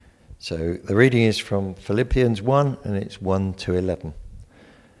So the reading is from Philippians 1, and it's 1 to 11.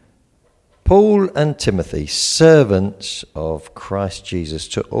 Paul and Timothy, servants of Christ Jesus,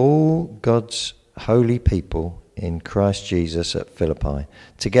 to all God's holy people in Christ Jesus at Philippi,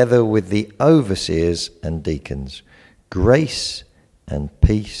 together with the overseers and deacons, grace and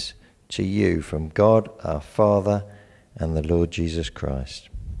peace to you from God our Father and the Lord Jesus Christ.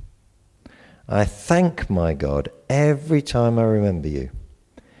 I thank my God every time I remember you.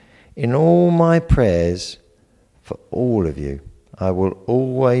 In all my prayers for all of you, I will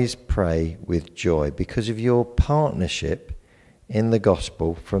always pray with joy because of your partnership in the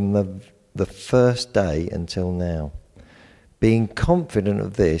gospel from the first day until now, being confident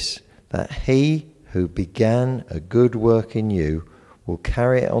of this, that he who began a good work in you will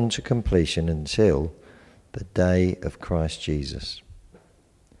carry it on to completion until the day of Christ Jesus.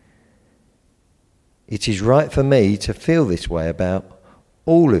 It is right for me to feel this way about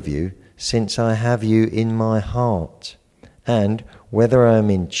all of you, since I have you in my heart, and whether I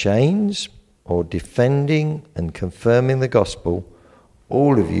am in chains or defending and confirming the gospel,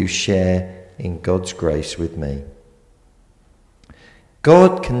 all of you share in God's grace with me.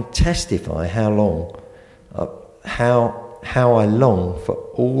 God can testify how I long for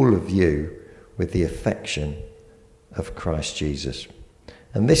all of you with the affection of Christ Jesus.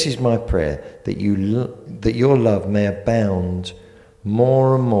 And this is my prayer, that your love may abound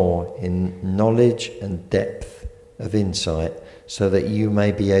more and more in knowledge and depth of insight, so that you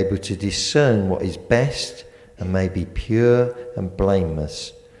may be able to discern what is best and may be pure and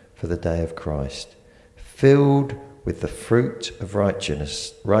blameless for the day of Christ, filled with the fruit of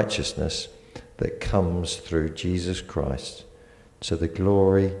righteousness that comes through Jesus Christ, to the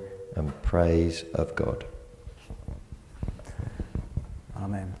glory and praise of God.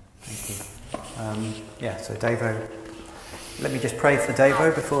 Amen. Thank you. So Davo, let me just pray for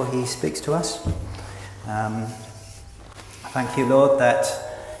Davo before he speaks to us. Thank you, Lord, that...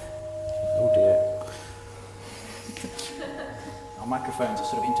 Oh dear. Our microphones are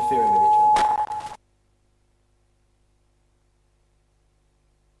sort of interfering with each other.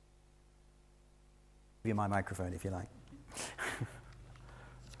 Give you my microphone if you like.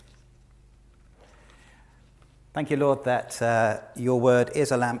 Thank you, Lord, that your word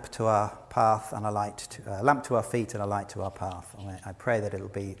is a lamp to our path and a lamp to our feet and a light to our path. I pray that it'll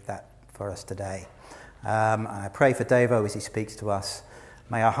be that for us today. I pray for Davo as he speaks to us.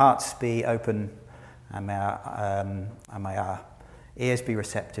 May our hearts be open, and may our ears be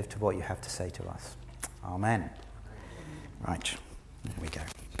receptive to what you have to say to us. Amen. Right, here we go.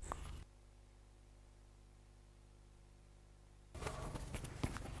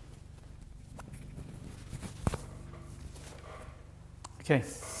 Okay.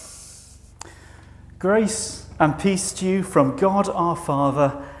 Grace and peace to you from God our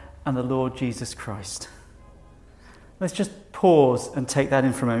Father and the Lord Jesus Christ. Let's just pause and take that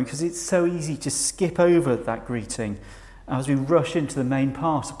in for a moment, because it's so easy to skip over that greeting as we rush into the main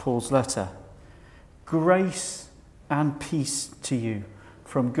part of Paul's letter. Grace and peace to you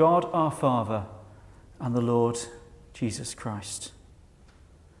from God our Father and the Lord Jesus Christ.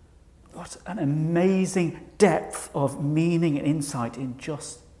 What an amazing depth of meaning and insight in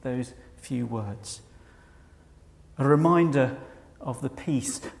just those few words. A reminder of the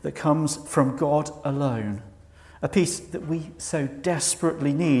peace that comes from God alone. A peace that we so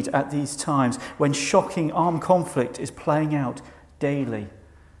desperately need at these times when shocking armed conflict is playing out daily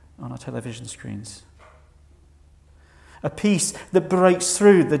on our television screens. A peace that breaks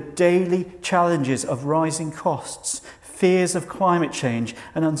through the daily challenges of rising costs, fears of climate change,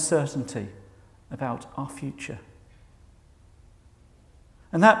 and uncertainty about our future.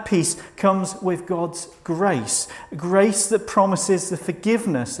 And that peace comes with God's grace, a grace that promises the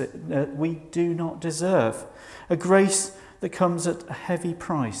forgiveness that we do not deserve, a grace that comes at a heavy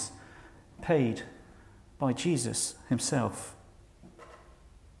price paid by Jesus himself.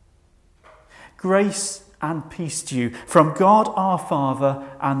 Grace and peace to you from God our Father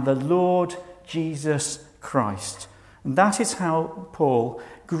and the Lord Jesus Christ. And that is how Paul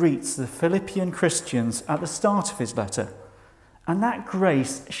greets the Philippian Christians at the start of his letter. And that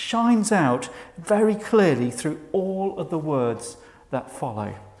grace shines out very clearly through all of the words that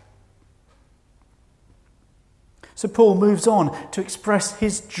follow. So Paul moves on to express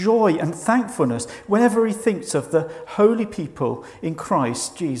his joy and thankfulness whenever he thinks of the holy people in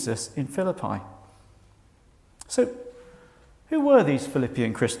Christ Jesus in Philippi. So, who were these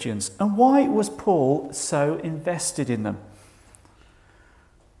Philippian Christians, and why was Paul so invested in them?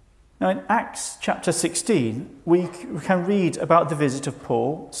 Now, in Acts chapter 16, we can read about the visit of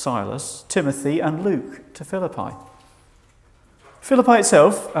Paul, Silas, Timothy, and Luke to Philippi. Philippi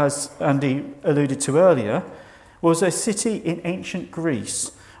itself, as Andy alluded to earlier, was a city in ancient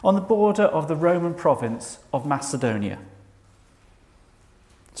Greece on the border of the Roman province of Macedonia.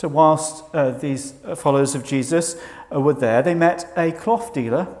 So whilst these followers of Jesus were there, they met a cloth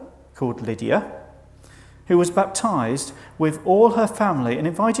dealer called Lydia, who was baptised with all her family and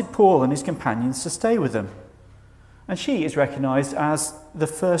invited Paul and his companions to stay with them. And she is recognised as the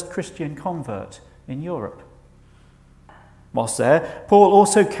first Christian convert in Europe. Whilst there, Paul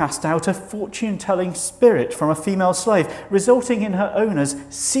also cast out a fortune-telling spirit from a female slave, resulting in her owners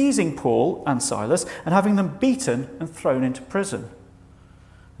seizing Paul and Silas and having them beaten and thrown into prison.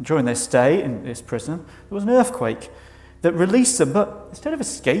 During their stay in this prison, there was an earthquake that released them, but instead of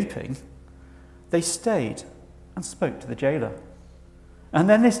escaping, they stayed and spoke to the jailer. And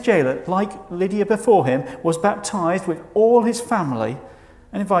then this jailer, like Lydia before him, was baptised with all his family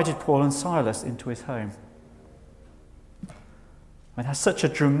and invited Paul and Silas into his home. I mean, that's such a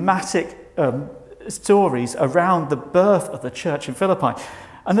dramatic stories around the birth of the church in Philippi.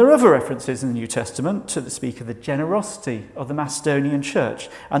 And there are other references in the New Testament to speak of the generosity of the Macedonian church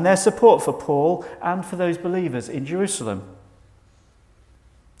and their support for Paul and for those believers in Jerusalem.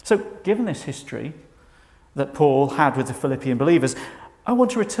 So, given this history that Paul had with the Philippian believers, I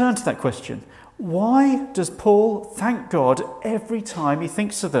want to return to that question. Why does Paul thank God every time he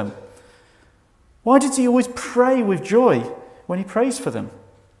thinks of them? Why does he always pray with joy when he prays for them?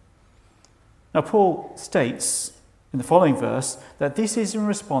 Now, Paul states in the following verse that this is in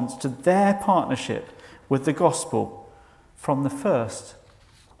response to their partnership with the gospel from the first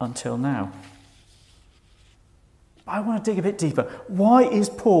until now. I want to dig a bit deeper. Why is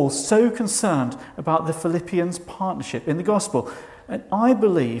Paul so concerned about the Philippians' partnership in the gospel? And I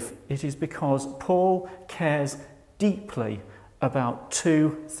believe it is because Paul cares deeply about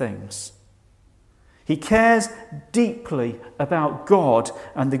two things. He cares deeply about God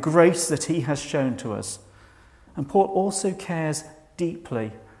and the grace that he has shown to us. And Paul also cares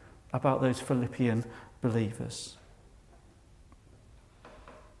deeply about those Philippian believers.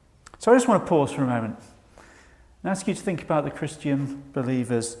 So I just want to pause for a moment and ask you to think about the Christian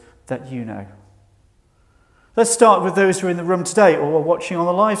believers that you know. Let's start with those who are in the room today or are watching on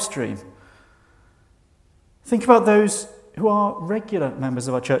the live stream. Think about those who are regular members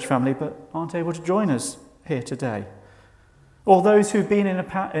of our church family but aren't able to join us here today. Or those who've been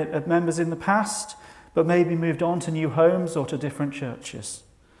members in the past but maybe moved on to new homes or to different churches.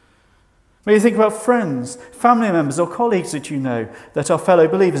 Maybe think about friends, family members or colleagues that you know that are fellow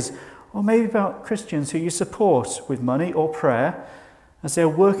believers. Or maybe about Christians who you support with money or prayer as they are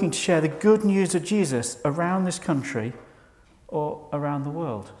working to share the good news of Jesus around this country or around the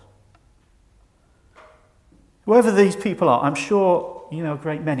world. Whoever these people are, I'm sure you know a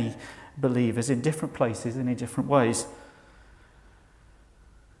great many believers in different places and in different ways.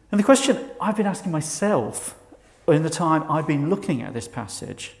 And the question I've been asking myself in the time I've been looking at this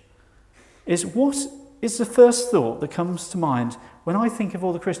passage is, what is the first thought that comes to mind when I think of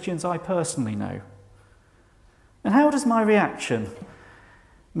all the Christians I personally know? And how does my reaction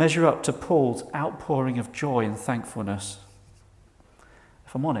measure up to Paul's outpouring of joy and thankfulness?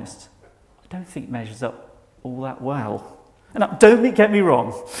 If I'm honest, I don't think it measures up all that well. And don't get me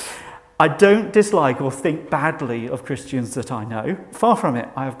wrong, I don't dislike or think badly of Christians that I know. Far from it.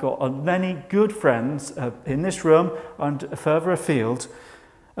 I've got many good friends in this room and further afield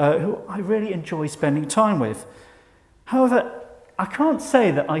who I really enjoy spending time with. However, I can't say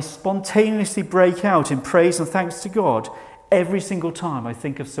that I spontaneously break out in praise and thanks to God every single time I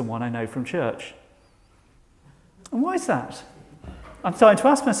think of someone I know from church. And why is that? I'm starting to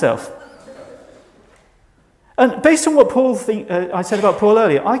ask myself. And based on what I said about Paul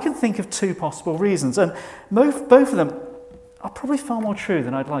earlier, I can think of two possible reasons, and both of them are probably far more true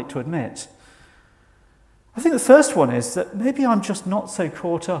than I'd like to admit. I think the first one is that maybe I'm just not so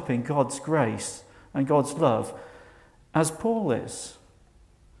caught up in God's grace and God's love as Paul is.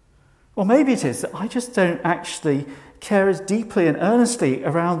 Or maybe it is that I just don't actually care as deeply and earnestly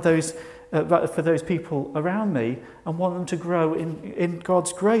around those for those people around me and want them to grow in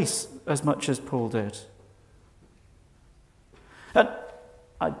God's grace as much as Paul did. And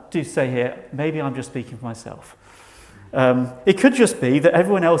I do say here, maybe I'm just speaking for myself. It could just be that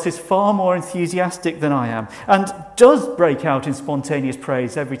everyone else is far more enthusiastic than I am and does break out in spontaneous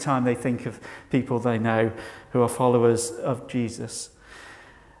praise every time they think of people they know who are followers of Jesus.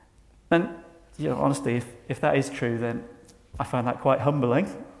 And honestly, if that is true, then I find that quite humbling,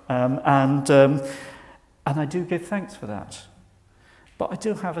 and I do give thanks for that. But I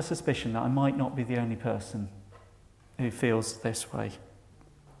do have a suspicion that I might not be the only person who feels this way.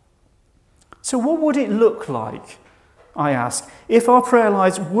 So what would it look like I ask, if our prayer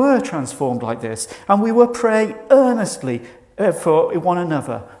lives were transformed like this, and we were praying earnestly for one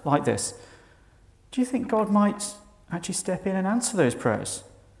another like this, do you think God might actually step in and answer those prayers?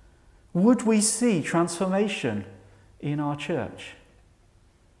 Would we see transformation in our church?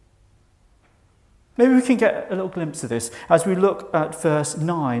 Maybe we can get a little glimpse of this as we look at verse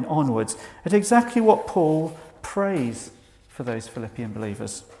 9 onwards, at exactly what Paul prays for those Philippian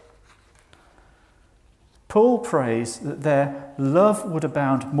believers. Paul prays that their love would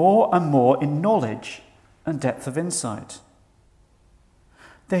abound more and more in knowledge and depth of insight.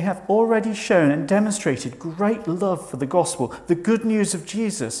 They have already shown and demonstrated great love for the gospel, the good news of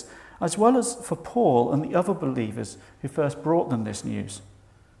Jesus, as well as for Paul and the other believers who first brought them this news.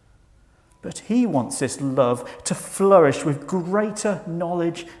 But he wants this love to flourish with greater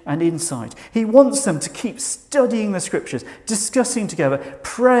knowledge and insight. He wants them to keep studying the scriptures, discussing together,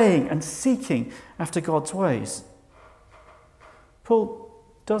 praying and seeking after God's ways. Paul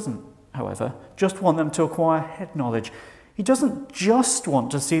doesn't, however, just want them to acquire head knowledge. He doesn't just want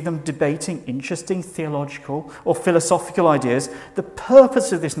to see them debating interesting theological or philosophical ideas. The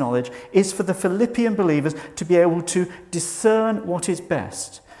purpose of this knowledge is for the Philippian believers to be able to discern what is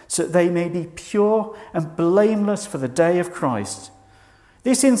best, so that they may be pure and blameless for the day of Christ.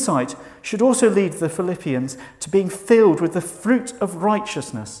 This insight should also lead the Philippians to being filled with the fruit of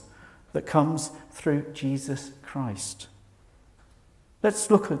righteousness that comes through Jesus Christ.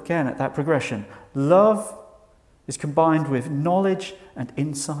 Let's look again at that progression. Love is combined with knowledge and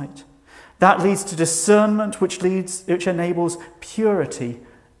insight. That leads to discernment, which enables purity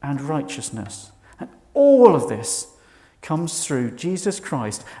and righteousness. And all of this comes through Jesus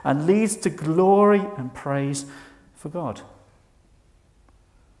Christ and leads to glory and praise for God.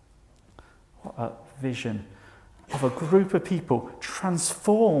 What a vision of a group of people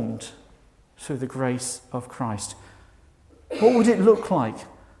transformed through the grace of Christ. What would it look like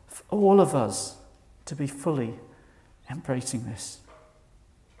for all of us to be fully embracing this?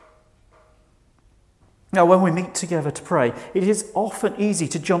 Now, when we meet together to pray, it is often easy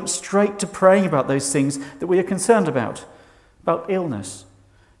to jump straight to praying about those things that we are concerned about illness,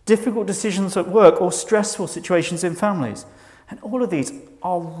 difficult decisions at work, or stressful situations in families. And all of these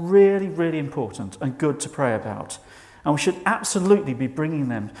are really, really important and good to pray about. And we should absolutely be bringing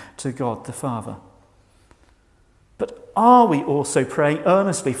them to God the Father. But are we also praying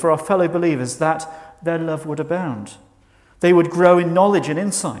earnestly for our fellow believers that their love would abound? They would grow in knowledge and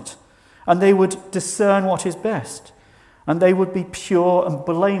insight, and they would discern what is best, and they would be pure and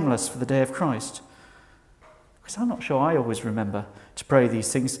blameless for the day of Christ. Because I'm not sure I always remember to pray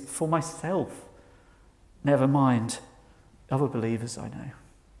these things for myself, never mind other believers I know.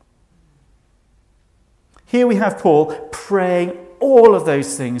 Here we have Paul praying all of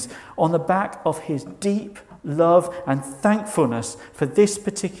those things on the back of his deep love and thankfulness for this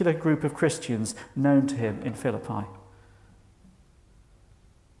particular group of Christians known to him in Philippi.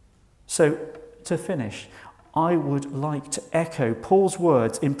 So, to finish, I would like to echo Paul's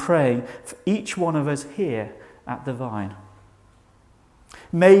words in praying for each one of us here at the Vine.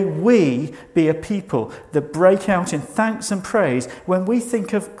 May we be a people that break out in thanks and praise when we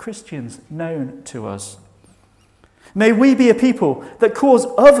think of Christians known to us. May we be a people that cause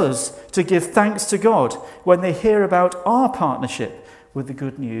others to give thanks to God when they hear about our partnership with the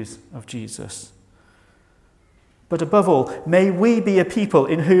good news of Jesus. But above all, may we be a people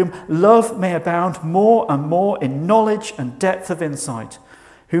in whom love may abound more and more in knowledge and depth of insight,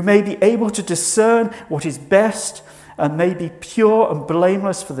 who may be able to discern what is best and may be pure and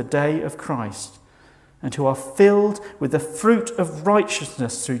blameless for the day of Christ, and who are filled with the fruit of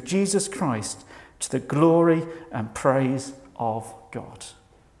righteousness through Jesus Christ to the glory and praise of God.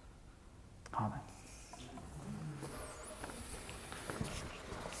 Amen.